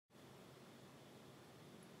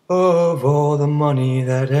Of all the money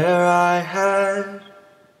that e'er I had,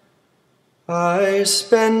 I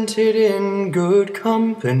spent it in good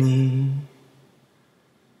company,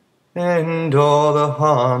 and all the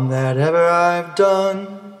harm that ever I've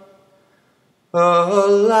done,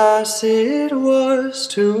 alas, it was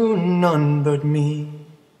to none but me.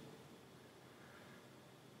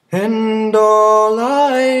 And all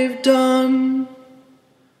I've done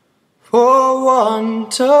for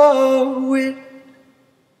want of wit,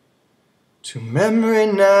 to memory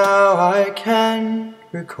now I can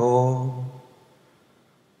recall.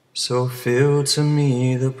 So fill to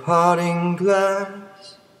me the parting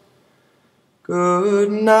glass.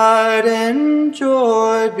 Good night and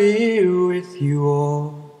joy be with you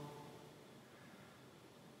all.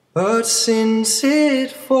 But since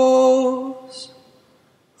it falls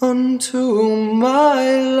unto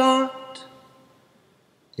my lot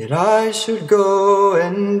that I should go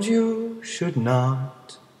and you should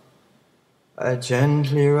not, I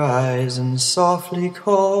gently rise and softly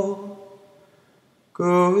call.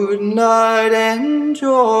 Good night and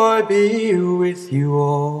joy be with you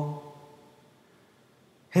all.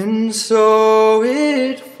 And so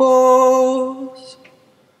it falls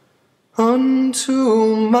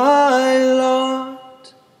unto my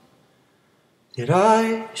lot that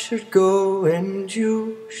I should go and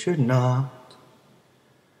you should not.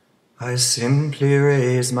 I simply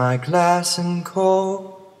raise my glass and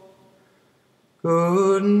call.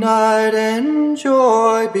 Good night and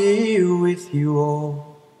joy be with you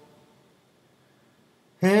all.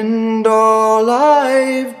 And all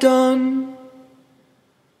I've done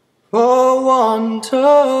for want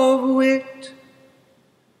of wit,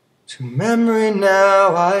 to memory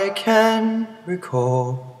now I can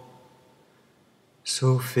recall.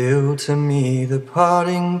 So fill to me the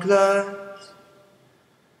parting glass.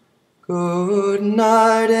 Good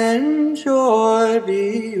night and joy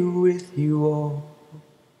be with you all.